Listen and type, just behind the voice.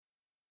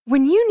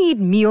When you need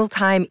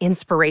mealtime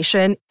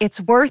inspiration,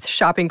 it's worth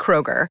shopping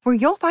Kroger, where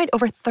you'll find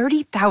over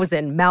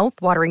 30,000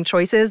 mouth-watering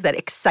choices that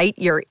excite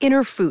your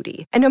inner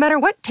foodie. And no matter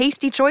what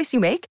tasty choice you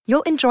make,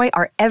 you'll enjoy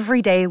our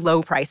everyday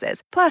low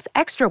prices, plus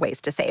extra ways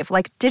to save,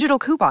 like digital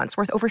coupons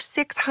worth over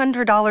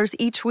 $600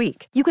 each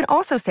week. You can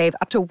also save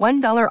up to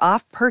 $1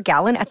 off per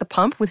gallon at the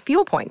pump with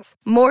fuel points.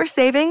 More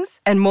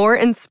savings and more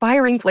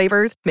inspiring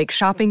flavors make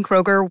shopping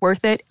Kroger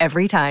worth it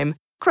every time.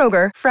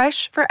 Kroger,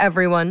 fresh for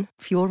everyone.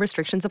 Fuel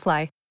restrictions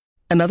apply.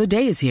 Another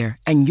day is here,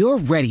 and you're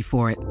ready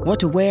for it. What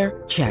to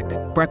wear? Check.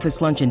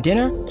 Breakfast, lunch, and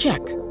dinner? Check.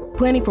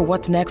 Planning for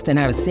what's next and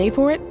how to save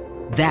for it?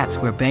 That's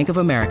where Bank of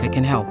America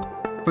can help.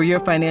 For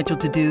your financial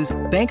to-dos,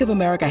 Bank of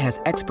America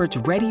has experts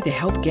ready to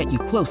help get you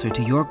closer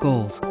to your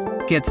goals.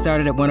 Get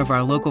started at one of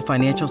our local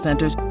financial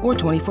centers or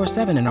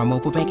 24/7 in our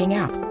mobile banking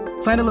app.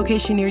 Find a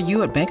location near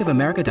you at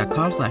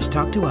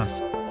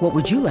bankofamerica.com/talktous. What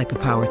would you like the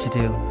power to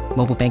do?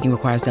 Mobile banking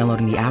requires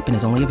downloading the app and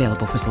is only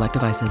available for select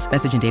devices.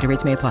 Message and data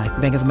rates may apply.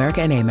 Bank of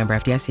America N.A., member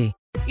FDIC.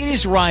 It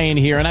is Ryan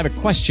here, and I have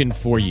a question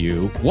for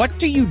you. What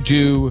do you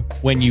do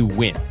when you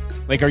win?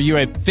 Like, are you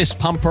a fist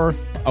pumper,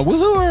 a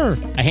woo-hooer,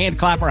 a hand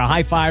clapper, a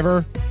high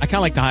fiver? I kind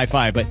of like the high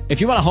five, but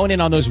if you want to hone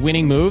in on those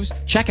winning moves,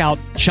 check out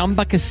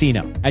Chumba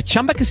Casino. At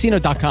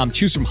ChumbaCasino.com,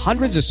 choose from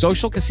hundreds of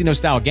social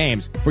casino-style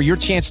games for your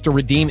chance to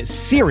redeem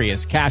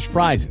serious cash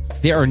prizes.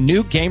 There are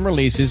new game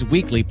releases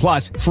weekly,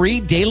 plus free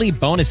daily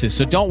bonuses.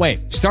 So don't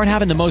wait. Start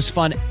having the most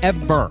fun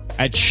ever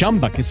at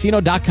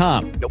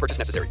ChumbaCasino.com. No purchase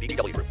necessary.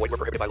 VGW. Void where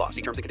prohibited by law.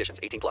 See terms and conditions.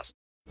 18+.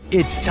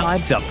 It's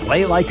time to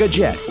play like a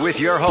Jet with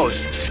your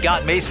host,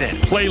 Scott Mason.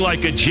 Play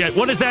like a Jet.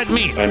 What does that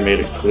mean? I made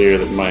it clear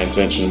that my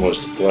intention was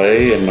to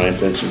play, and my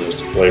intention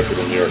was to play for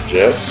the New York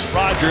Jets.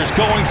 Rodgers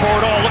going for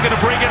it all, looking to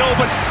bring it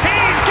open.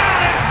 He's got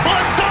it!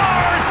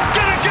 Lazard,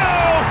 gonna go!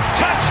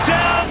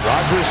 Touchdown!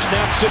 Rodgers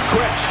snaps it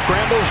quick,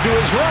 scrambles to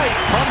his right,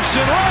 pumps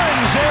and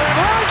runs. Aaron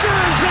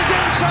Rodgers is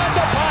inside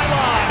the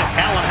pylon.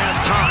 Allen has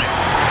time.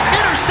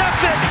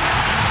 Intercepted!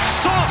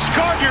 Sauce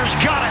Gardner's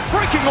got it.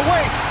 Breaking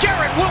away.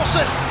 Garrett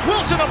Wilson.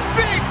 Wilson, a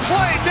big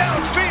play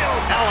downfield.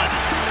 Allen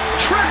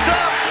tripped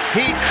up.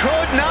 He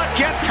could not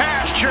get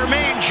past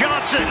Jermaine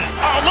Johnson.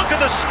 Oh, look at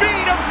the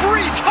speed of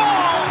Breece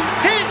Hall.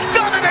 He's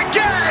done it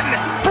again.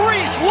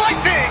 Breece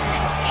Lightning.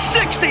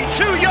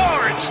 62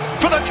 yards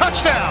for the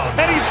touchdown.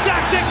 And he's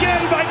sacked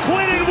again by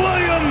Quinnen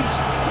Williams.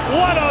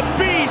 What a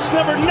beast,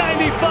 number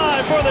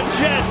 95 for the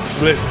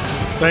Jets. Listen,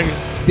 thank you.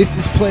 This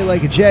is Play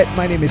Like a Jet.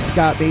 My name is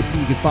Scott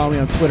Mason. You can follow me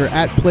on Twitter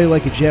at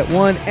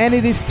PlayLikeAJet1. And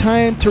it is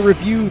time to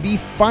review the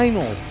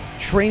final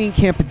training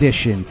camp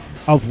edition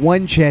of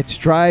One Jets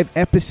Drive,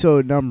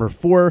 episode number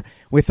 4,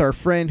 with our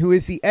friend who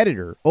is the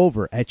editor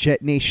over at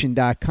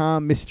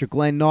JetNation.com, Mr.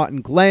 Glenn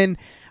Naughton. Glenn,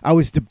 I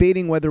was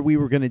debating whether we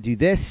were going to do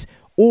this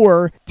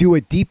or do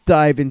a deep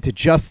dive into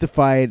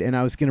Justified, and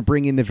I was going to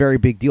bring in the very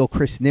big deal,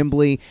 Chris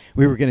Nimbley.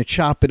 We were going to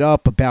chop it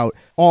up about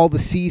all the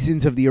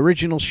seasons of the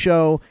original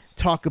show,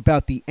 talk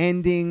about the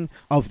ending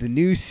of the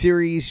new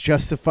series,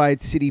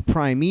 Justified City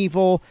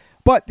Primeval.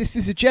 But this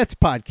is a Jets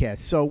podcast,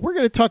 so we're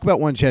going to talk about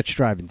One Jets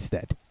Drive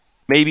instead.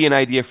 Maybe an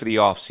idea for the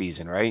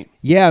off-season, right?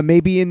 Yeah,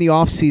 maybe in the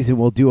off-season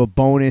we'll do a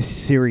bonus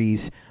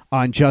series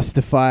on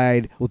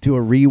Justified. We'll do a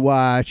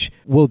rewatch.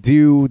 We'll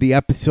do the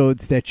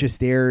episodes that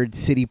just aired,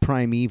 City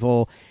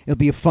Primeval. It'll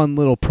be a fun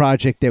little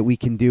project that we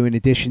can do in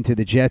addition to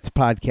the Jets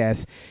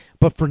podcast.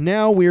 But for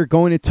now, we are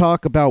going to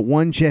talk about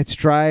One Jets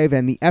Drive,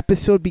 and the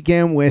episode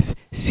began with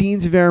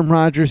scenes of Aaron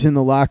Rodgers in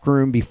the locker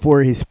room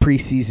before his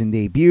preseason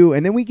debut,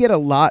 and then we get a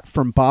lot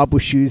from Bob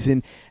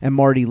Wischusen and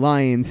Marty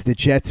Lyons, the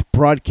Jets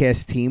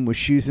broadcast team.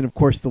 Wischusen, of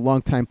course, the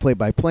longtime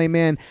play-by-play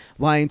man,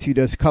 Lyons, who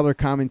does color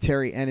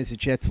commentary and is a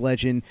Jets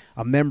legend,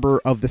 a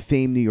member of the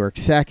famed New York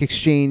Sack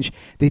Exchange.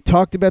 They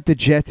talked about the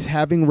Jets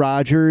having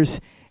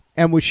Rodgers,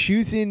 and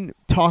Wischusen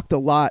talked a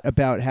lot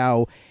about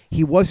how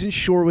he wasn't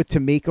sure what to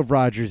make of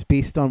Rodgers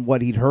based on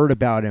what he'd heard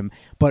about him,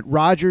 but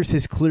Rodgers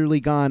has clearly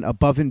gone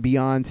above and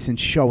beyond since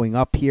showing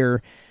up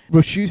here.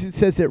 Wischusen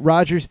says that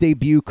Rodgers'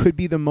 debut could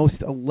be the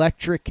most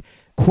electric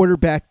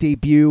quarterback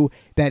debut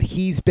that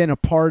he's been a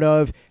part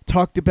of.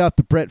 Talked about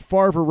the Brett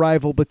Favre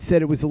arrival, but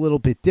said it was a little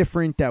bit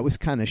different. That was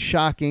kind of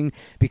shocking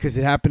because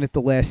it happened at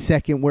the last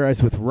second,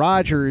 whereas with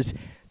Rodgers,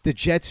 the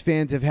Jets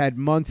fans have had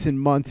months and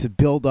months of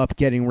build-up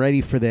getting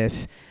ready for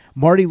this.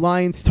 Marty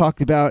Lyons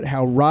talked about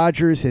how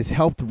Rodgers has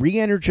helped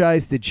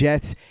re-energize the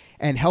Jets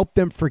and help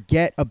them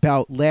forget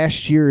about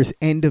last year's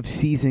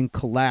end-of-season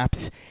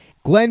collapse.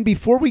 Glenn,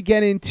 before we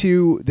get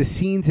into the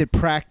scenes at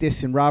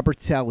practice and Robert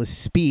Saleh's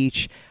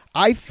speech,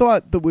 I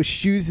thought the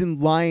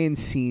Wischusen Lyons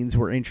scenes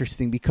were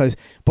interesting because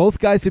both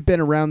guys have been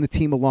around the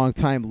team a long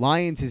time.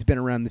 Lyons has been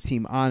around the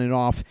team on and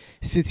off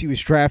since he was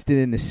drafted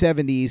in the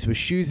 70s.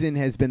 Wischusen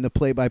has been the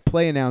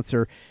play-by-play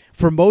announcer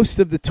for most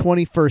of the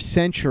 21st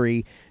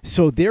century.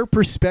 So their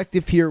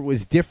perspective here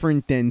was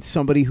different than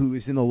somebody who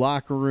was in the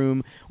locker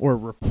room or a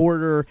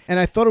reporter. And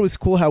I thought it was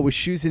cool how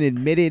Wischusen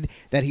admitted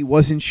that he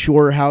wasn't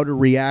sure how to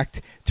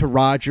react to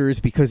Rodgers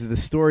because of the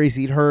stories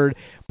he'd heard.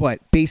 But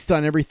based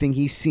on everything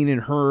he's seen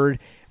and heard,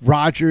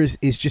 Rodgers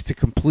is just a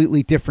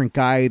completely different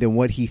guy than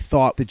what he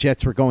thought the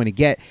Jets were going to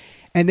get.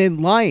 And then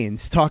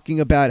Lyons talking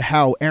about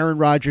how Aaron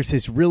Rodgers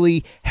has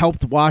really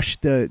helped wash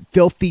the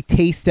filthy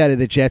taste out of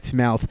the Jets'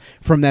 mouth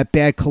from that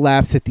bad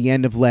collapse at the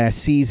end of last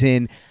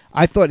season.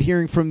 I thought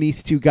hearing from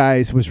these two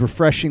guys was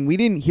refreshing. We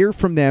didn't hear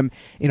from them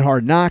in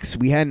Hard Knocks.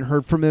 We hadn't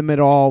heard from them at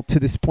all to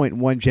this point in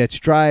One Jets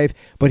Drive,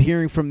 but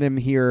hearing from them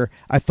here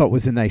I thought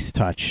was a nice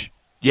touch.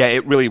 Yeah,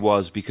 it really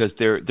was, because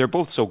they're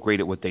both so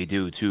great at what they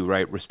do too,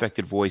 right?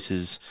 Respected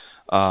voices,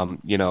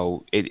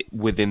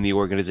 within the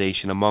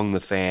organization, among the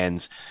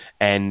fans,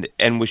 and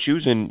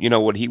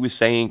Wischusen, what he was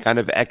saying kind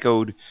of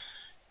echoed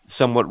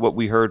somewhat what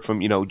we heard from,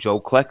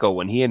 Joe Klecko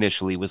when he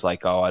initially was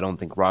like, oh, I don't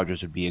think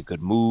Rodgers would be a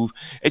good move.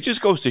 It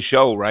just goes to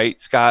show, right,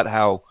 Scott,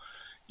 how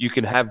you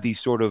can have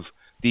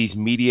these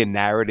media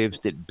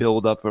narratives that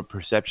build up a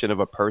perception of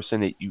a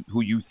person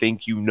who you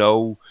think you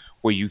know,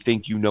 or you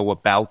think you know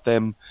about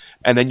them,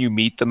 and then you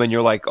meet them and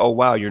you're like, oh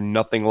wow, you're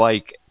nothing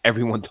like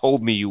everyone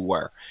told me you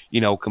were,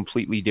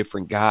 completely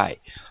different guy.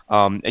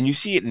 And you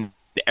see it in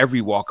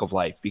every walk of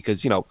life,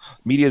 because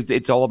media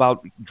it's all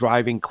about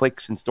driving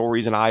clicks and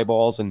stories and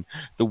eyeballs, and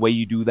the way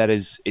you do that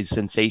is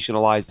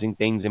sensationalizing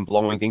things and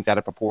blowing things out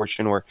of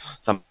proportion, or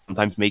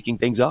sometimes making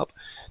things up.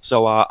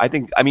 So I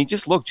mean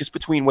just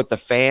between what the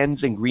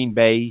fans in Green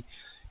Bay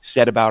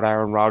said about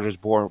Aaron Rodgers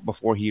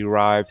before he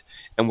arrived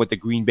and what the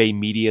Green Bay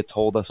media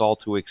told us all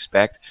to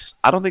expect,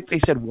 I don't think they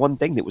said one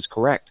thing that was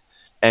correct.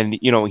 And,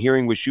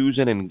 hearing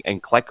Wischusen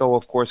and Klecko,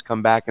 of course,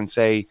 come back and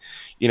say,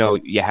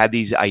 you had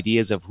these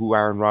ideas of who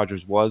Aaron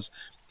Rodgers was.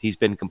 He's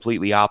been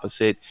completely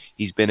opposite.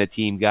 He's been a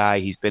team guy.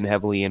 He's been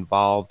heavily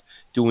involved,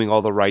 doing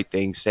all the right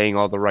things, saying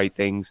all the right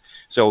things.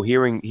 So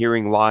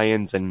hearing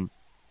Lyons and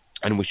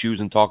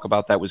Wischusen talk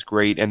about that was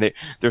great. And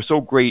they're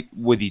so great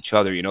with each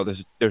other.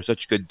 They're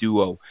such a good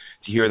duo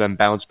to hear them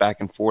bounce back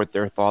and forth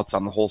their thoughts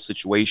on the whole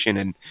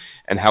situation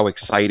and how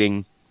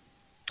exciting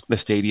the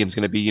stadium's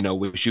going to be,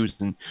 with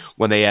Wischusen,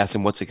 when they asked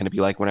him what's it going to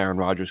be like when Aaron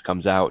Rodgers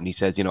comes out, and he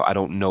says, I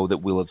don't know that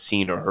we'll have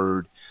seen or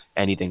heard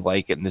anything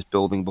like it in this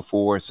building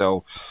before.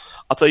 So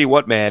I'll tell you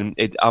what, man,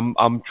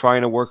 I'm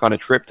trying to work on a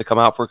trip to come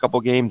out for a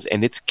couple games,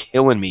 and it's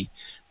killing me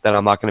that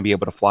I'm not going to be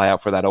able to fly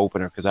out for that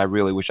opener, because I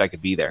really wish I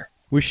could be there.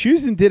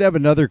 Wischusen did have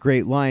another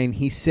great line.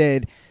 He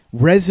said,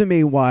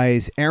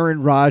 resume-wise,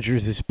 Aaron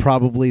Rodgers is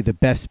probably the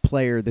best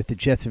player that the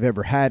Jets have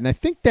ever had, and I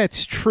think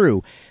that's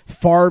true.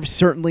 Favre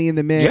certainly in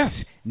the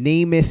mix, yeah.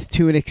 Namath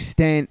to an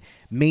extent,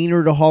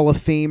 Maynard a Hall of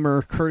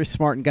Famer, Curtis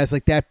Martin, guys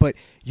like that, but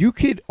you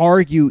could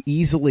argue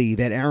easily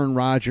that Aaron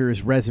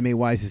Rodgers,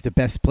 resume-wise, is the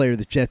best player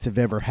the Jets have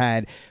ever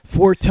had.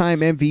 4-time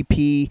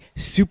MVP,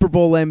 Super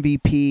Bowl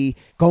MVP,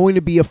 going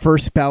to be a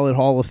first-ballot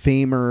Hall of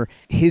Famer.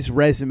 His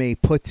resume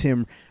puts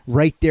him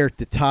right there at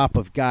the top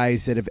of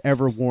guys that have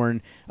ever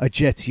worn a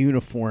Jets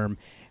uniform.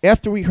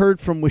 After we heard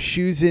from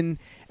Wischusen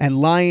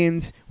and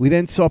Lyons, we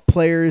then saw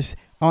players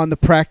on the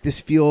practice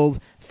field,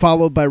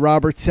 followed by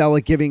Robert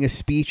Saleh giving a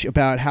speech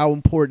about how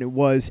important it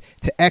was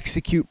to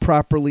execute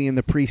properly in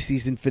the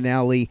preseason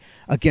finale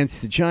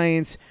against the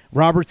Giants.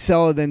 Robert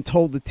Saleh then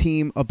told the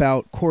team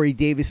about Corey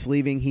Davis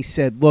leaving. He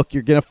said, look,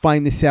 you're going to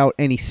find this out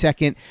any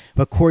second,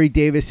 but Corey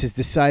Davis has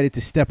decided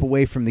to step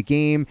away from the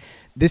game.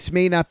 This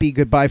may not be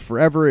goodbye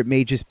forever. It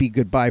may just be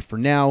goodbye for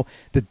now.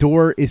 The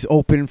door is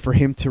open for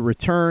him to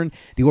return.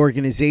 The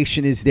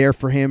organization is there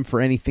for him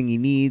for anything he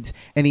needs.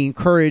 And he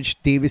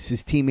encouraged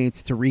Davis's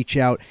teammates to reach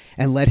out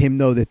and let him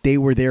know that they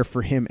were there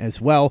for him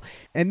as well.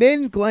 And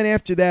then, Glenn,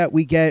 after that,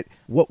 we get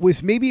what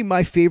was maybe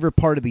my favorite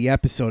part of the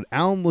episode.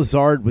 Allen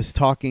Lazard was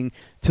talking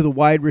to the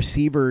wide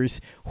receivers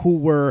who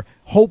were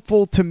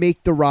hopeful to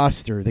make the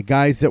roster, the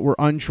guys that were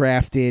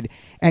undrafted,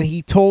 and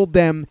he told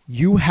them,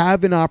 you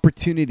have an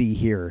opportunity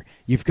here.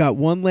 You've got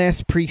one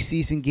last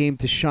preseason game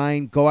to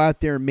shine. Go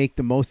out there and make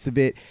the most of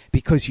it,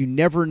 because you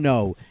never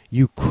know.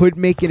 You could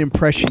make an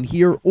impression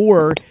here,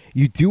 or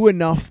you do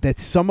enough that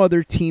some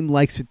other team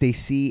likes what they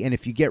see, and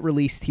if you get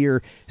released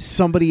here,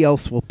 somebody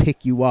else will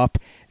pick you up.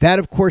 That,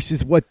 of course,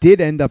 is what did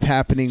end up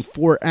happening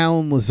for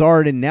Allen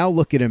Lazard, and now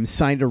look at him,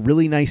 signed a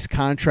really nice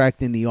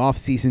contract in the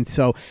offseason.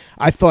 So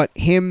I thought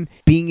him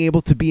being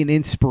able to be an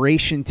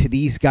inspiration to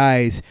these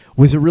guys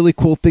was a really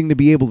cool thing to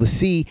be able to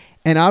see.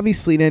 And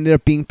obviously it ended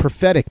up being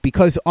prophetic,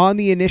 because on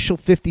the initial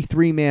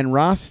 53-man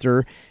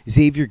roster,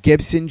 Xavier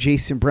Gibson,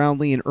 Jason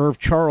Brownlee, and Irv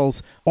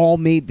Charles all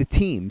made the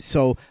team.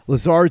 So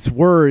Lazard's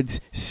words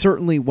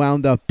certainly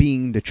wound up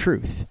being the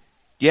truth.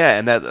 Yeah,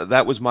 and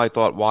that was my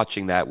thought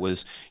watching that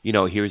was,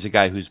 here's a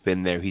guy who's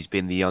been there. He's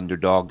been the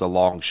underdog, the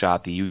long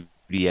shot, the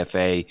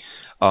UDFA.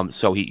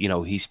 So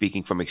he's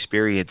speaking from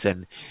experience,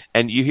 and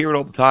you hear it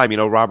all the time.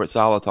 Robert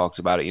Saleh talks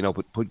about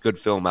it. Put good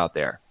film out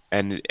there.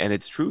 And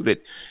it's true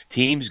that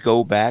teams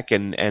go back,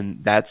 and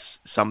that's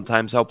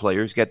sometimes how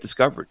players get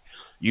discovered.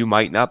 You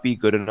might not be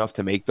good enough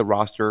to make the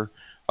roster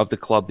of the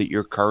club that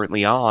you're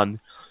currently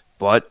on,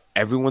 but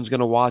everyone's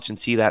going to watch and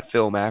see that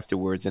film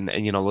afterwards. And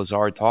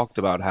Lazard talked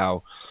about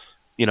how,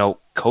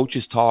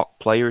 coaches talk,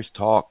 players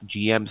talk,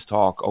 GMs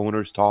talk,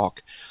 owners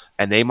talk,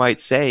 and they might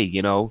say,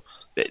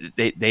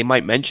 they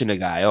might mention a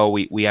guy. Oh,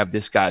 we have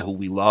this guy who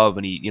we love,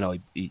 and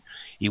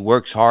he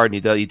works hard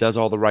and he does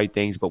all the right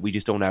things, but we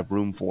just don't have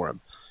room for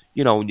him.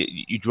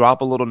 you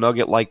drop a little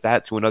nugget like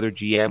that to another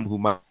GM who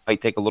might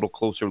take a little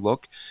closer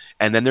look,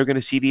 and then they're going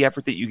to see the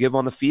effort that you give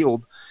on the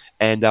field,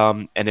 and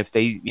if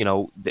they,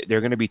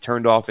 they're going to be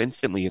turned off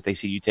instantly if they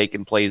see you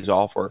taking plays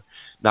off or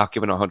not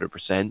giving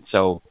 100%.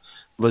 So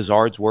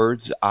Lazard's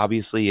words,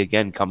 obviously,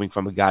 again, coming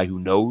from a guy who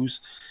knows,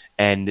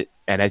 and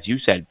as you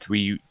said,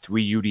 three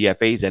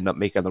UDFAs end up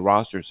making the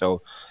roster.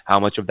 So how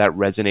much of that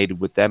resonated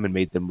with them and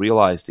made them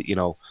realize that,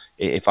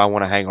 if I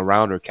want to hang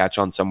around or catch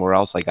on somewhere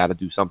else, I got to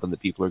do something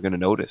that people are going to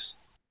notice.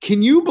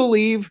 Can you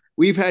believe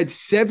we've had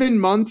 7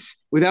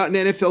 months without an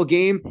NFL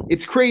game?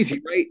 It's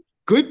crazy, right?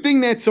 Good thing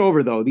that's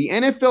over, though. The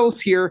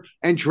NFL's here,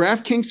 and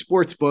DraftKings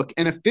Sportsbook,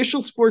 an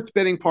official sports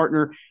betting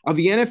partner of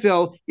the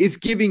NFL, is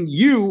giving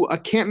you a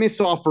can't-miss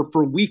offer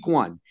for Week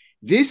 1.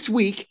 This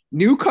week,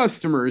 new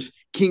customers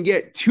can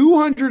get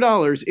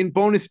 $200 in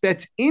bonus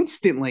bets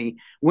instantly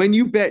when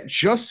you bet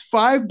just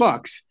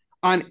 $5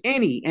 on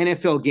any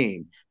NFL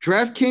game.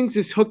 DraftKings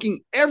is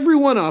hooking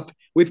everyone up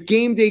with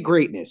game day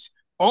greatness.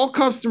 All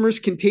customers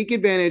can take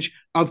advantage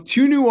of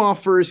 2 new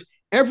offers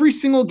every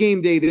single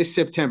game day this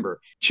September.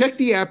 Check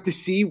the app to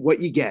see what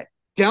you get.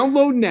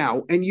 Download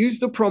now and use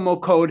the promo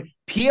code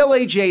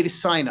PLAJ to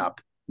sign up.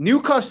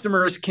 New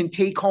customers can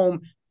take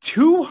home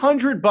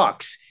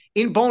 $200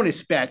 in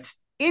bonus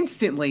bets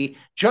instantly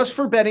just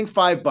for betting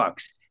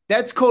 $5.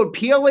 That's code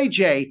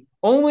PLAJ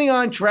only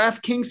on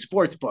DraftKings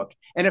Sportsbook,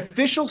 an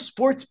official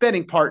sports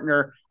betting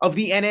partner of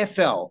the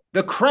NFL.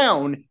 The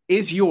crown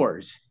is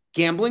yours.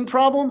 Gambling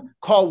problem?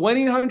 Call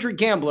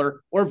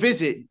 1-800-GAMBLER or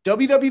visit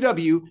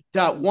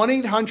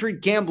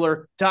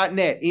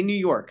www.1800gambler.net in New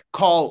York.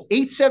 Call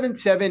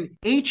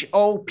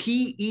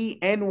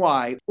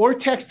 877-HOPENY or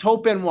text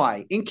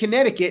HOPE-NY. In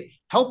Connecticut,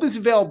 help is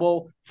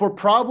available for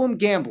problem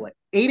gambling.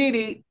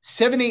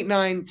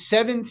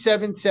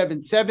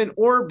 888-789-7777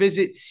 or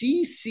visit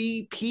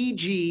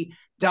ccpg.org.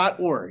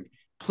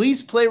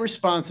 Please play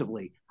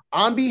responsibly.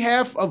 On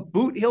behalf of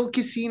Boot Hill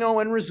Casino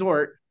and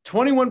Resort,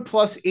 21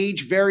 plus,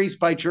 age varies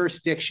by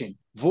jurisdiction.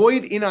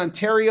 Void in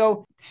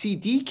Ontario. See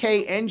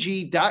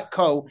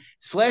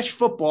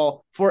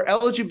dkng.co/football for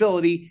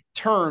eligibility,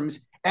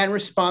 terms, and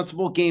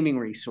responsible gaming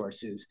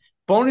resources.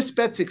 Bonus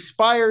bets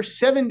expire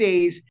 7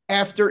 days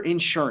after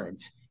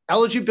insurance.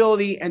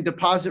 Eligibility and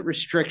deposit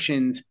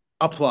restrictions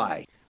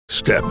apply.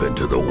 Step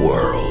into the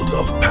world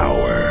of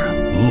power,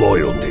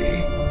 loyalty,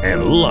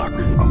 and luck.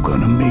 I'm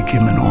gonna make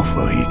him an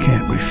offer he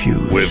can't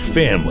refuse. With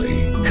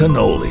family,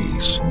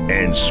 cannolis,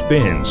 and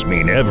spins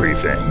mean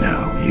everything.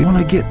 Now, you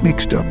wanna get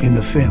mixed up in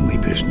the family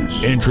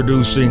business.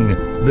 Introducing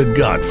The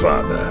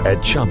Godfather at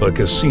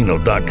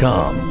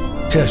ChumbaCasino.com.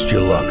 Test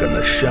your luck in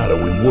the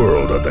shadowy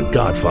world of The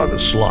Godfather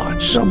slot.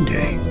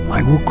 Someday,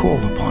 I will call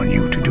upon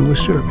you to do a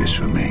service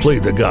for me. Play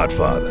The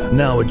Godfather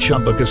now at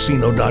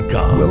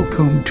ChumbaCasino.com.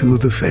 Welcome to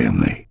the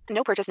family.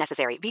 No purchase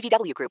necessary.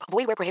 VGW Group.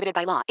 Void where prohibited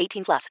by law.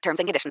 18 plus. Terms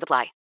and conditions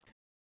apply.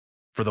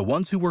 For the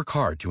ones who work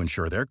hard to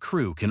ensure their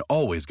crew can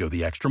always go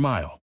the extra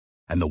mile,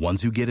 and the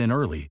ones who get in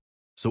early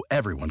so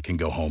everyone can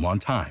go home on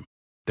time,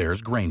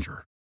 there's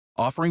Grainger,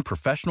 offering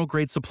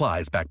professional-grade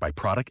supplies backed by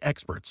product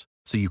experts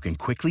so you can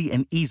quickly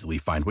and easily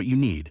find what you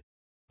need.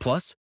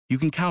 Plus, you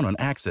can count on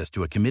access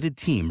to a committed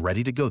team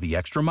ready to go the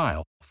extra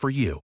mile for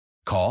you.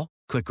 Call,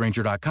 click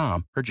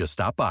Grainger.com, or just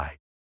stop by.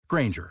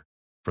 Grainger,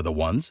 for the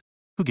ones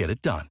who get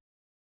it done.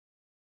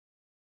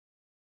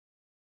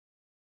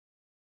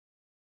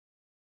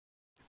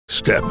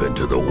 Step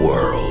into the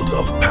world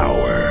of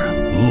power,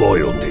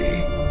 loyalty,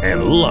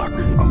 and luck.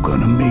 I'm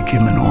gonna make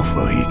him an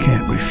offer he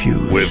can't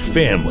refuse. With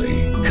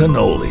family,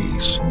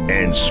 cannolis,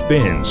 and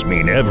spins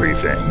mean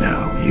everything.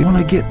 Now, you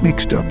wanna get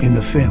mixed up in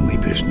the family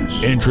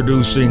business.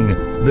 Introducing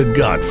The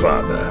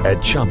Godfather at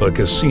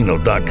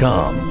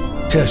ChumbaCasino.com.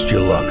 Test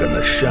your luck in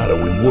the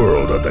shadowy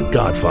world of The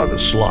Godfather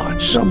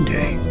slot.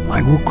 Someday,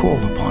 I will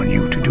call upon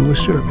you to do a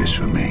service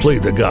for me. Play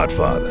The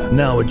Godfather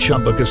now at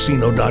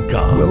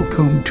ChumbaCasino.com.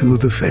 Welcome to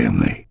the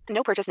family.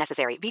 No purchase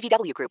necessary.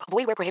 VGW Group.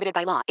 Void where prohibited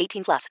by law.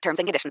 18 plus. Terms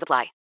and conditions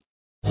apply.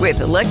 With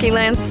the Lucky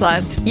Land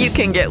Slots, you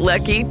can get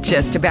lucky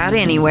just about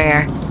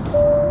anywhere.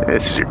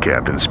 This is your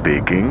captain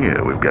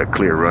speaking. We've got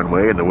clear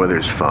runway and the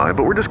weather's fine,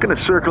 but we're just going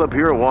to circle up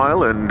here a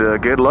while and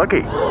get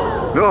lucky.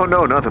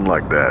 No, nothing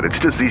like that. It's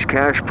just these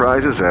cash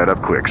prizes add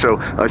up quick. So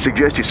I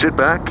suggest you sit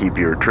back, keep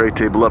your tray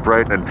table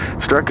upright, and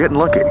start getting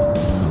lucky.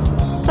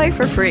 Play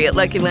for free at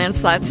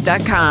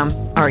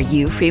LuckyLandSlots.com. Are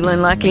you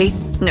feeling lucky?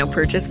 No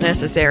purchase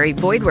necessary.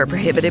 Void where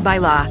prohibited by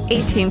law.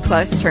 18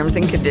 plus, terms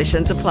and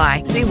conditions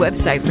apply. See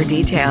website for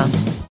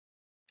details.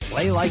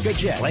 Play like a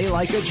Jet. Play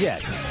like a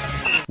Jet.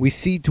 We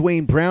see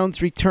Dwayne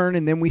Brown's return,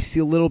 and then we see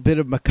a little bit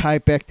of Mekhi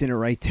Becton at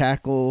right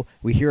tackle.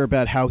 We hear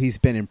about how he's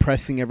been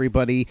impressing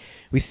everybody.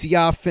 We see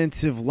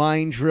offensive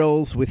line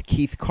drills with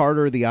Keith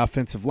Carter, the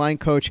offensive line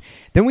coach.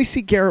 Then we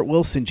see Garrett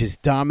Wilson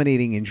just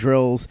dominating in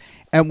drills,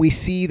 and we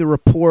see the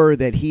rapport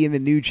that he and the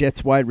new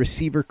Jets wide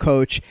receiver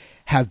coach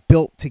have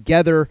built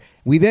together.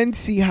 We then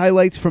see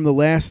highlights from the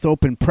last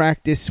open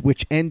practice,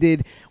 which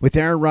ended with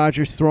Aaron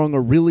Rodgers throwing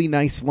a really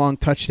nice long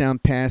touchdown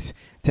pass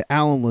to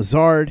Allen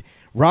Lazard.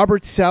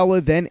 Robert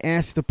Saleh then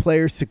asked the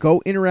players to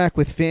go interact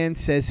with fans,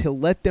 says he'll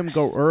let them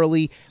go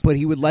early, but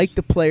he would like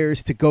the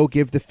players to go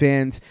give the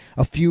fans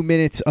a few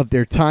minutes of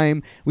their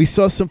time. We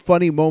saw some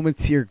funny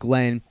moments here,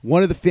 Glenn.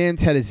 One of the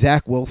fans had a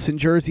Zach Wilson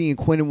jersey, and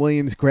Quinnen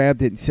Williams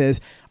grabbed it and says,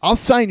 "I'll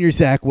sign your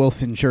Zach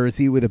Wilson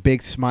jersey," with a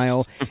big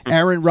smile.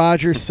 Aaron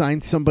Rodgers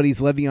signed somebody's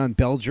Le'Veon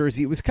Bell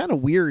jersey. It was kind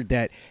of weird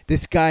that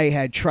this guy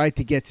had tried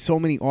to get so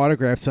many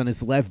autographs on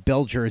his Lev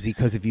Bell jersey,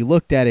 because if you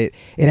looked at it,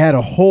 it had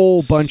a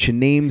whole bunch of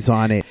names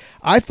on it.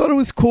 I thought it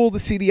was cool to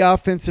see the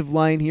offensive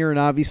line here and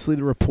obviously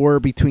the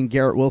rapport between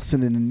Garrett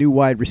Wilson and the new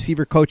wide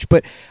receiver coach,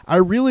 but I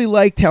really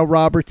liked how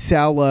Robert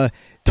Saleh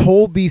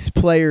told these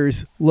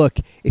players, look,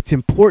 it's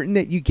important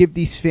that you give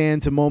these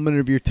fans a moment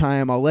of your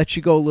time. I'll let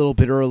you go a little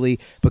bit early,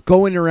 but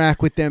go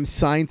interact with them,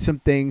 sign some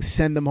things,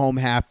 send them home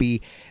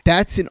happy.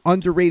 That's an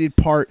underrated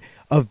part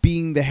of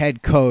being the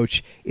head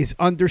coach, is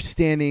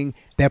understanding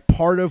that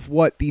part of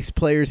what these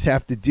players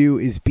have to do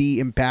is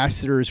be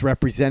ambassadors,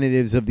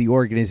 representatives of the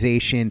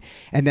organization,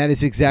 and that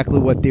is exactly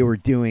what they were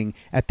doing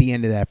at the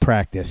end of that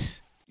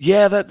practice.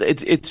 Yeah,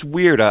 it's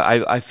weird.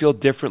 I feel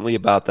differently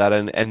about that,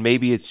 and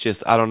maybe it's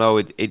just, I don't know.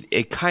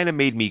 It kind of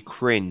made me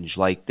cringe.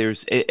 Like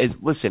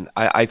listen,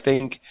 I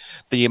think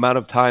the amount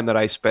of time that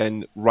I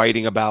spend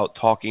writing about,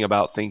 talking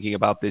about, thinking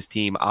about this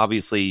team,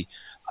 obviously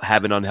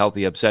have an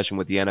unhealthy obsession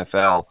with the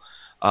NFL.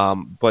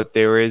 But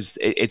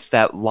it's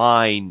that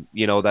line,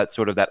 that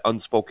sort of that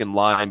unspoken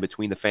line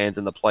between the fans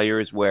and the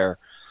players, where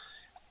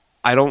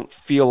I don't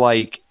feel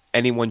like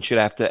anyone should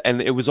have to.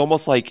 And it was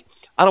almost like,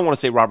 I don't want to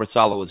say Robert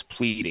Saleh was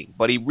pleading,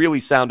 but he really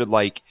sounded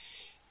like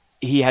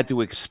he had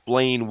to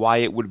explain why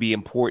it would be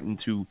important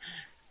to,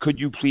 could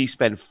you please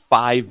spend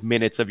 5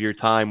 minutes of your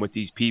time with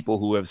these people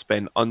who have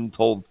spent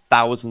untold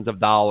thousands of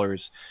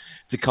dollars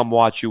to come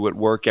watch you at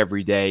work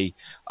every day?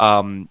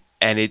 And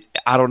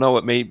I don't know,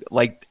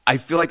 I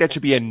feel like that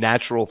should be a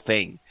natural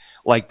thing.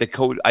 Like the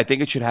coach, I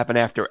think it should happen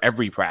after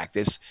every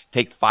practice.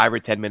 Take 5 or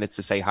 10 minutes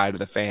to say hi to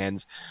the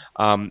fans.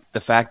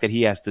 The fact that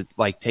he has to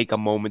take a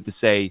moment to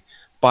say,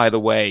 by the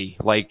way,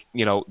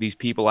 these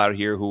people out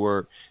here who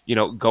are,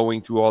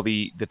 going through all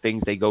the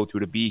things they go through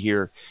to be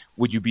here,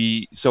 would you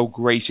be so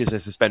gracious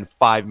as to spend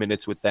 5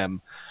 minutes with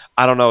them?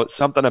 I don't know,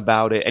 something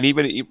about it. And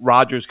even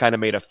Rodgers kind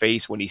of made a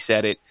face when he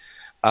said it.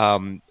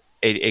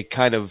 It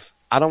kind of,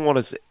 I don't want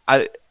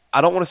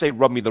to say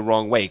rub me the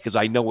wrong way, because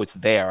I know it's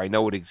there. I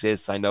know it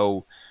exists. I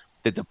know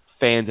that the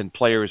fans and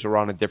players are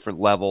on a different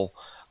level.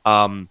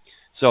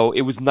 So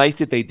it was nice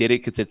that they did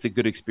it, because it's a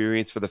good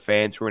experience for the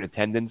fans who are in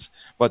attendance.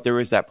 But there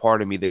is that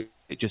part of me that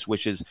I just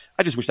wish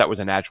that was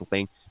a natural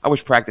thing. I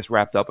wish practice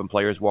wrapped up and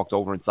players walked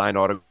over and signed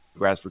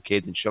autographs for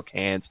kids and shook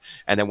hands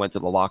and then went to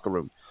the locker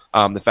room.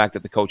 The fact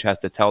that the coach has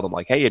to tell them,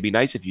 hey, it'd be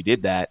nice if you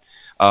did that.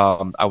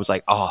 I was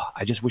like,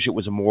 I just wish it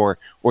was a more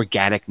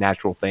organic,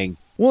 natural thing.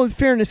 Well, in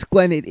fairness,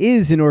 Glenn, it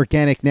is an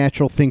organic,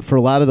 natural thing for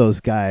a lot of those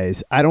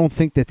guys. I don't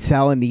think that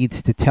Saleh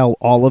needs to tell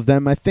all of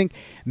them. I think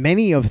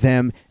many of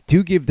them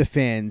do give the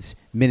fans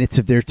minutes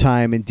of their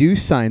time and do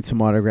sign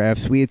some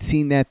autographs. We had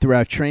seen that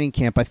throughout training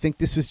camp. I think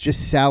this was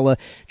just Saleh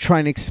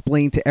trying to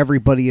explain to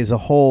everybody as a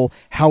whole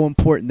how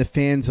important the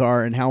fans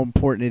are and how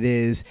important it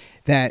is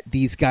that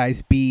these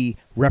guys be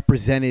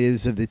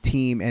representatives of the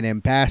team and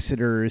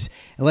ambassadors.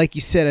 And like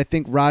you said, I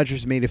think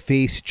Rodgers made a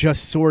face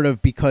just sort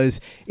of because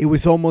it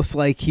was almost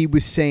like he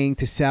was saying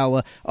to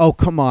Saleh, oh,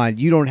 come on,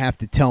 you don't have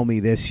to tell me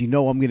this. I'm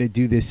going to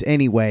do this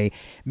anyway.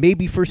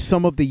 Maybe for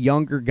some of the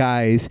younger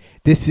guys,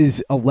 this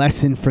is a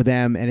lesson for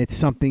them, and it's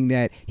something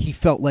that he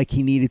felt like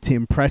he needed to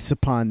impress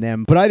upon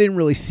them. But I didn't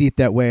really see it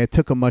that way. I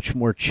took a much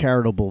more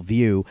charitable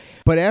view.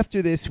 But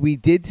after this, we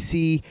did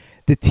see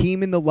the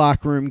team in the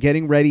locker room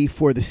getting ready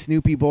for the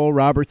Snoopy Bowl.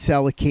 Robert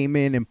Saleh came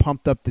in and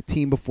pumped up the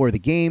team before the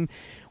game.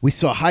 We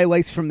saw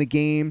highlights from the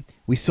game.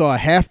 We saw a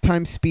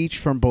halftime speech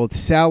from both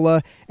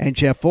Saleh and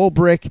Jeff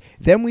Ulbrich.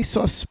 Then we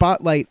saw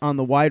spotlight on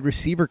the wide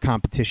receiver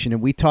competition,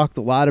 and we talked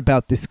a lot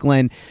about this,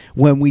 Glenn,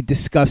 when we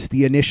discussed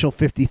the initial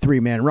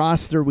 53-man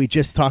roster. We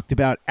just talked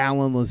about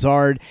Allen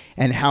Lazard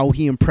and how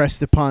he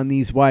impressed upon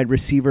these wide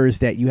receivers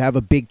that you have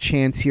a big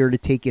chance here to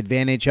take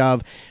advantage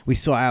of. We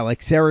saw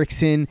Alex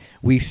Erickson.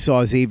 We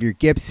saw Xavier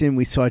Gibson.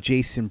 We saw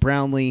Jason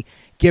Brownlee.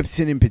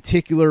 Gibson in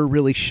particular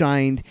really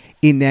shined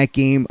in that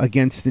game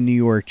against the New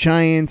York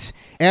Giants.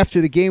 After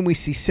the game, we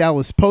see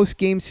Saleh's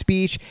post-game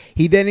speech.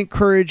 He then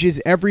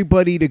encourages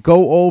everybody to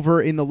go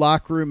over in the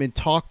locker room and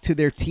talk to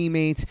their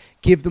teammates,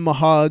 give them a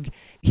hug.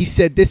 He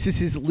said this is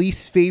his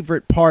least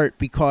favorite part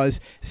because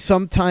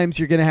sometimes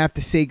you're going to have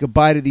to say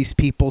goodbye to these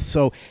people.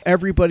 So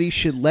everybody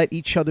should let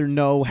each other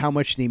know how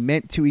much they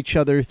meant to each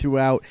other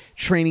throughout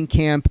training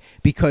camp,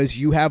 because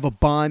you have a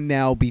bond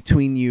now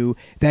between you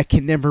that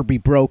can never be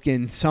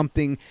broken,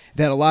 something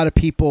that a lot of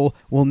people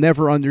will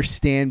never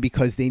understand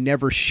because they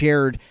never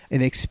shared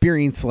an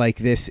experience like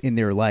this in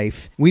their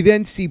life. We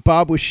then see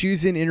Bob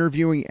Wischusen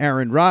interviewing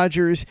Aaron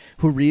Rodgers,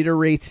 who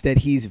reiterates that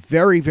he's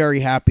very,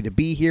 very happy to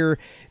be here.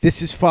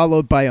 This is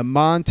followed by a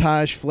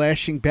montage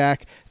flashing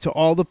back to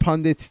all the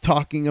pundits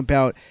talking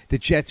about the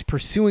Jets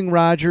pursuing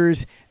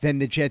Rodgers, then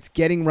the Jets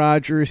getting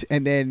Rodgers,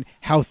 and then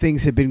how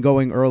things have been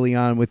going early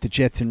on with the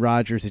Jets and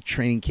Rodgers at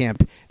training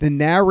camp. The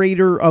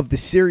narrator of the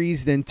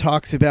series then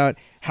talks about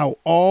how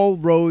all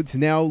roads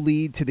now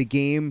lead to the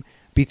game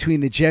between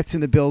the Jets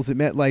and the Bills at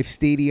MetLife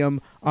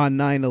Stadium on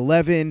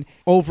 9/11,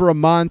 over a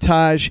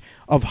montage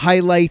of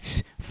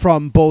highlights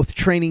from both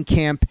training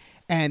camp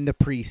and the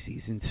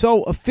preseason.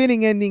 So a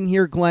fitting ending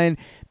here, Glenn.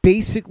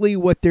 Basically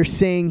what they're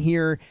saying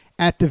here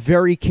at the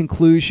very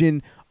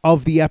conclusion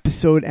of the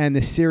episode and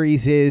the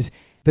series is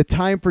the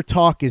time for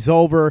talk is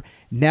over.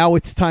 Now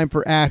it's time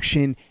for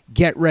action.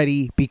 Get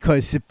ready,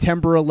 because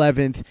September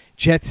 11th,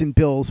 Jets and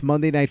Bills,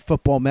 Monday Night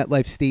Football,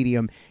 MetLife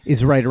Stadium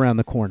is right around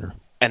the corner.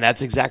 And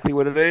that's exactly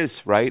what it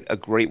is, right? A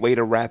great way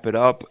to wrap it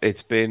up.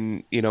 It's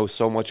been,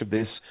 so much of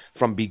this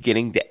from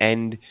beginning to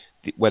end,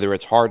 whether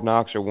it's Hard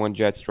Knocks or One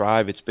Jets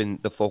Drive, it's been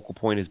the focal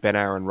point has been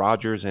Aaron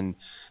Rodgers and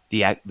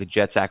the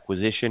Jets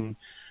acquisition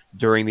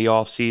during the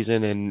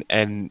offseason,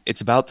 and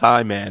it's about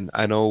time, man.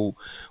 I know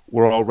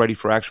we're all ready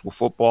for actual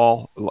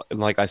football, and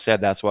like I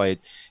said, that's why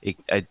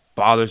it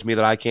bothers me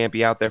that I can't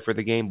be out there for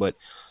the game, but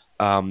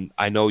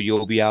I know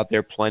you'll be out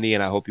there plenty,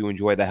 and I hope you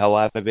enjoy the hell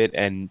out of it.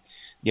 And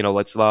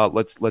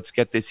let's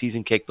get this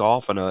season kicked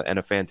off in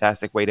a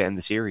fantastic way to end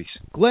the series.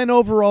 Glenn,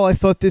 overall, I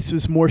thought this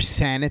was more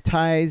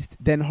sanitized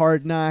than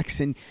Hard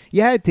Knocks, and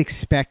you had to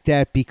expect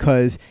that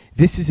because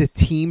this is a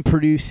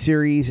team-produced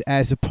series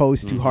as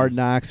opposed to Hard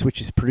Knocks,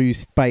 which is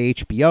produced by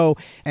HBO.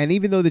 And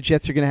even though the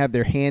Jets are going to have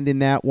their hand in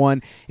that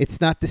one, it's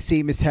not the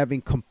same as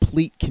having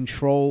complete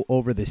control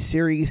over the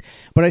series.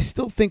 But I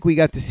still think we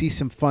got to see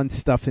some fun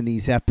stuff in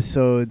these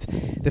episodes.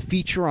 The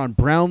feature on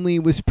Brownlee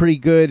was pretty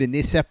good. In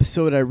this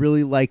episode, I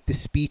really liked the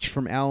speech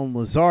from Alan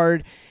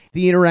Lazard.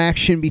 The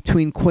interaction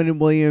between Quinnen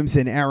Williams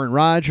and Aaron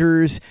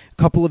Rodgers a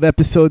couple of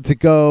episodes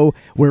ago,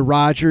 where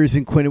Rodgers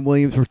and Quinnen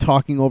Williams were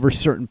talking over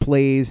certain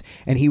plays,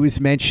 and he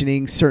was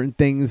mentioning certain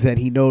things that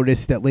he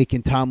noticed that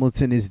Laken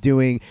Tomlinson is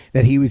doing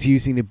that he was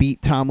using to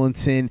beat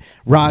Tomlinson.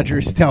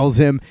 Rodgers tells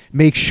him,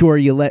 make sure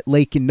you let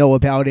Laken know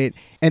about it.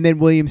 And then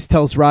Williams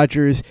tells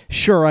Rodgers,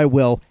 sure, I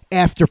will,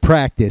 after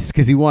practice,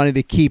 because he wanted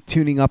to keep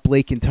tuning up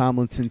Laken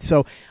Tomlinson.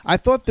 So I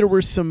thought there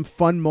were some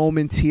fun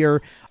moments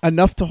here,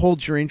 enough to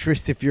hold your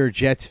interest if you're a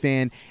Jets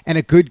fan, and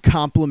a good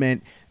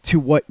compliment to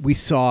what we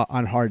saw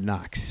on Hard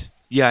Knocks.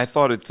 Yeah, I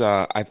thought it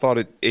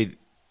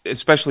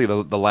especially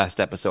the last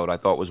episode, I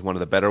thought was one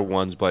of the better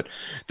ones, but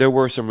there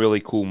were some really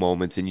cool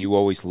moments, and you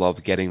always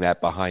love getting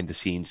that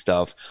behind-the-scenes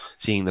stuff,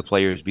 seeing the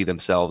players be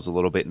themselves a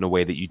little bit in a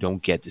way that you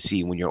don't get to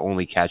see when you're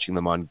only catching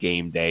them on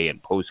game day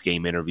and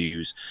post-game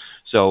interviews.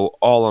 So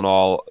all in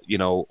all,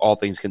 all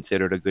things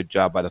considered, a good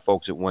job by the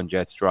folks at One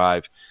Jets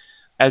Drive.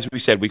 As we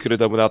said, we could have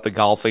done without the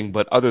golfing,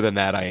 but other than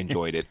that, I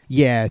enjoyed it.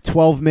 Yeah,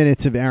 12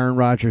 minutes of Aaron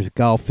Rodgers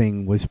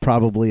golfing was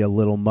probably a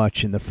little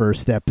much in the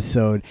first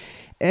episode.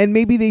 And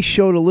maybe they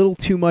showed a little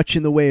too much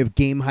in the way of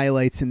game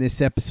highlights in this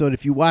episode.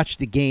 If you watch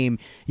the game,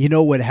 you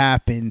know what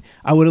happened.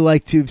 I would have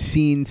liked to have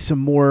seen some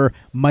more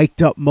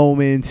mic'd up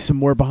moments, some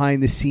more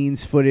behind the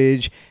scenes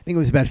footage. I think it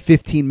was about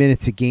 15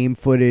 minutes of game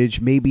footage.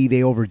 Maybe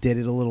they overdid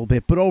it a little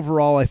bit. But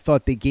overall, I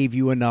thought they gave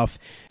you enough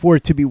for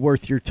it to be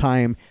worth your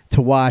time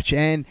to watch.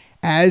 And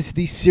as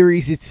the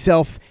series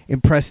itself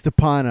impressed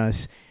upon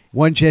us,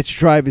 One Jets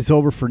Drive is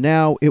over for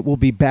now. It will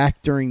be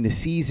back during the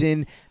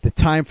season. The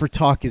time for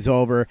talk is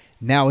over.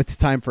 Now it's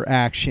time for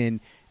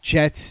action.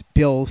 Jets,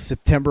 Bills,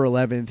 September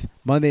 11th,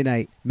 Monday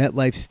night,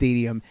 MetLife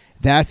Stadium.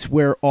 That's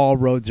where all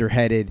roads are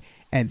headed,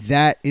 and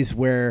that is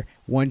where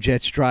One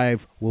Jets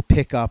Drive will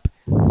pick up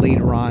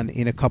later on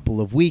in a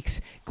couple of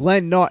weeks.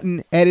 Glenn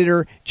Naughton,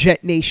 editor,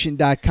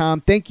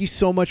 JetNation.com. Thank you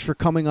so much for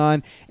coming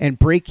on and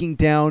breaking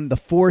down the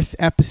fourth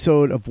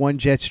episode of One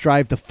Jets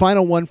Drive, the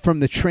final one from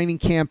the training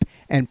camp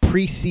and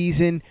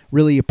preseason.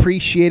 Really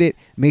appreciate it.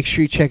 Make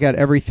sure you check out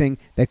everything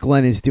that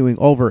Glenn is doing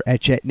over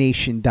at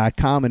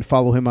JetNation.com and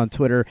follow him on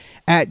Twitter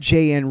at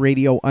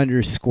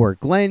JNRadio_.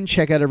 Glenn,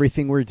 check out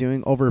everything we're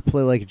doing over at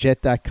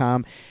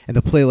PlayLikeAJet.com and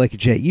the Play Like a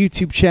Jet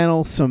YouTube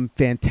channel. Some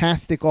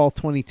fantastic All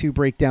 22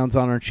 breakdowns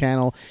on our channel.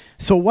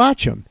 So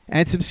watch them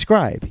and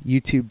subscribe.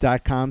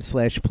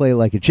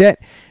 YouTube.com/PlayLikeAJet.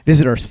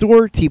 Visit our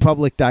store,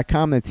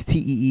 tpublic.com. That's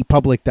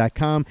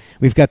TEEpublic.com.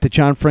 We've got the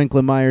John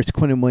Franklin Myers,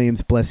 Quinnen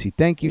Williams, Bless You,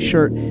 Thank You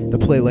shirt, the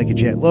Play Like a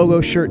Jet logo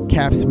shirt,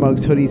 caps,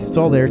 mugs, hoodies. It's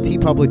all there.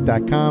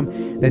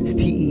 tpublic.com. That's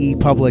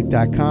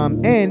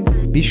TEEpublic.com.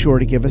 And be sure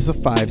to give us a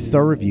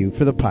 5-star review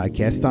for the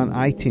podcast on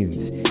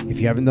iTunes if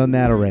you haven't done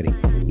that already.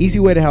 Easy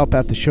way to help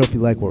out the show if you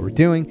like what we're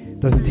doing.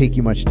 Doesn't take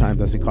you much time,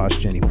 doesn't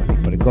cost you any money,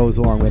 but it goes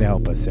a long way to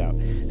help us out.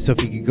 So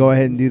if you could go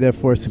ahead and do that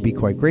for us, we'd be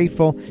quite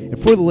grateful. And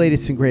for the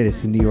latest and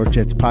greatest in New York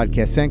Jets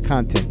podcasts and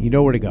content, you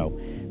know where to go.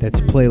 That's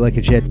Play Like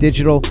a Jet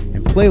Digital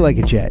and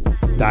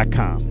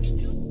PlayLikeAJet.com.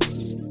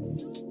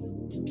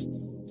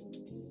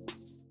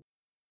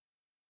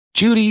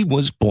 Judy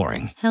was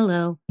boring.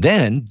 Hello.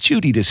 Then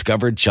Judy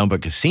discovered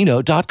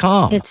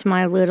ChumbaCasino.com. It's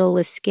my little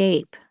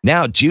escape.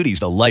 Now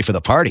Judy's the life of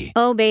the party.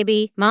 Oh,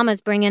 baby, mama's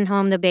bringing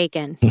home the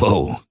bacon.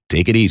 Whoa,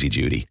 take it easy,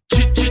 Judy.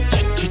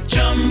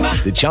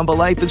 The Chumba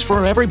life is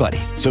for everybody.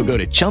 So go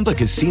to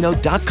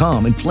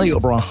ChumbaCasino.com and play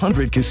over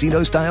 100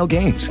 casino-style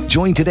games.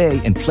 Join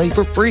today and play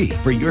for free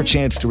for your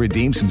chance to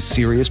redeem some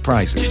serious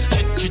prizes.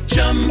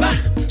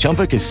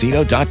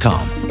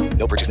 ChumbaCasino.com.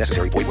 No purchase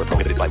necessary. Void where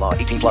prohibited by law.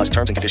 18+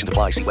 terms and conditions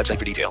apply. See website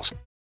for details.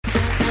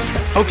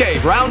 Okay,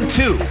 round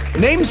two.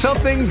 Name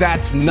something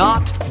that's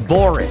not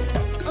boring.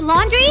 A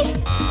laundry?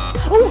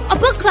 Ooh, a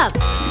book club.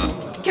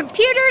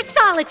 Computer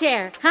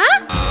solitaire,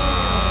 huh?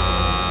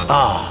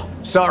 Ah,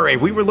 sorry.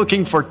 We were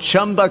looking for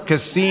Chumba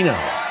Casino.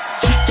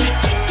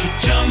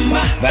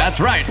 That's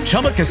right.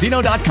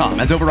 ChumbaCasino.com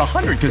has over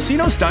 100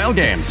 casino-style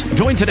games.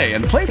 Join today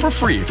and play for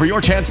free for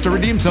your chance to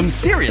redeem some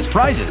serious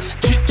prizes.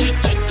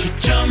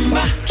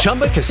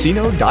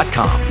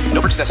 ChumbaCasino.com.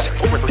 No purchase necessary.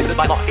 Void where prohibited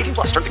by law. 18+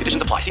 terms and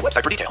conditions apply. See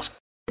website for details.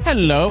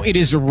 Hello, it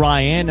is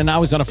Ryan, and I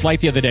was on a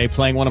flight the other day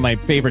playing one of my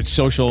favorite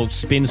social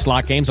spin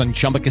slot games on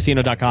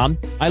ChumbaCasino.com.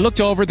 I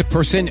looked over at the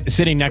person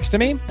sitting next to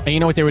me, and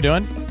you know what they were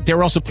doing? They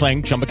were also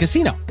playing Chumba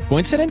Casino.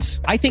 Coincidence?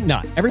 I think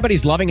not.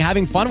 Everybody's loving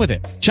having fun with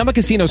it. Chumba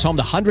Casino is home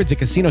to hundreds of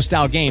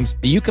casino-style games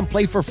that you can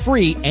play for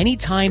free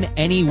anytime,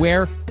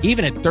 anywhere,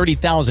 even at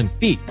 30,000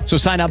 feet. So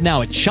sign up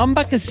now at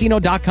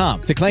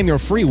ChumbaCasino.com to claim your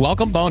free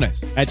welcome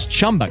bonus. That's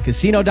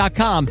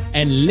ChumbaCasino.com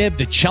and live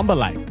the Chumba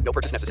life. No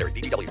purchase necessary.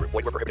 VGW. Void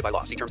where prohibited by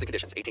law. See terms and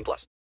conditions.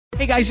 18+.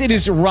 Hey guys, it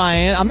is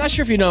Ryan. I'm not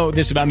sure if you know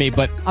this about me,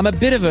 but I'm a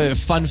bit of a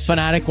fun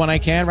fanatic when I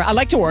can. I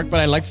like to work, but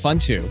I like fun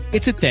too.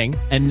 It's a thing.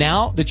 And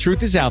now the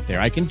truth is out there.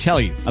 I can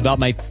tell you about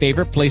my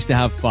favorite place to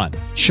have fun.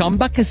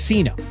 Chumba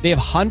Casino. They have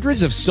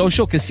hundreds of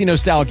social casino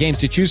style games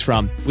to choose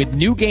from with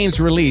new games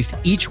released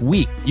each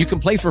week. You can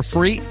play for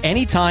free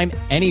anytime,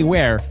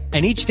 anywhere.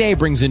 And each day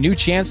brings a new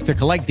chance to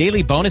collect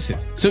daily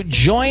bonuses. So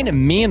join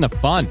me in the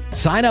fun.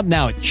 Sign up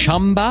now at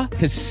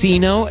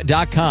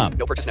ChumbaCasino.com.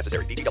 No purchase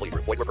necessary. VGW.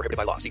 Void where prohibited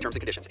by law. See terms and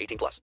conditions.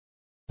 18+.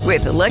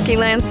 With the Lucky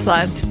Land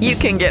Slots, you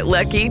can get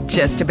lucky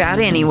just about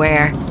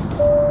anywhere.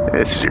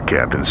 This is your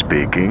captain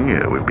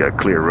speaking. We've got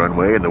clear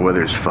runway and the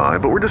weather's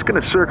fine, but we're just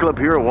going to circle up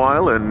here a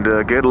while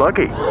and get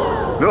lucky.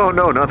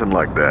 No, nothing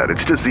like that.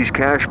 It's just these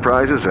cash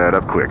prizes add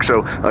up quick.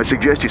 So I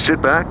suggest you sit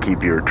back,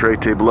 keep your tray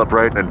table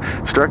upright, and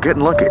start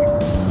getting lucky.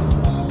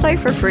 Play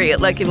for free at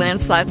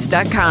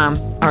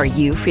LuckyLandSlots.com. Are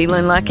you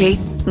feeling lucky?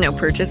 No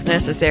purchase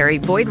necessary.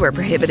 Void where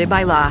prohibited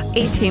by law.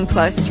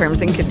 18+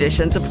 terms and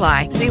conditions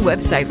apply. See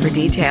website for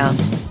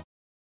details.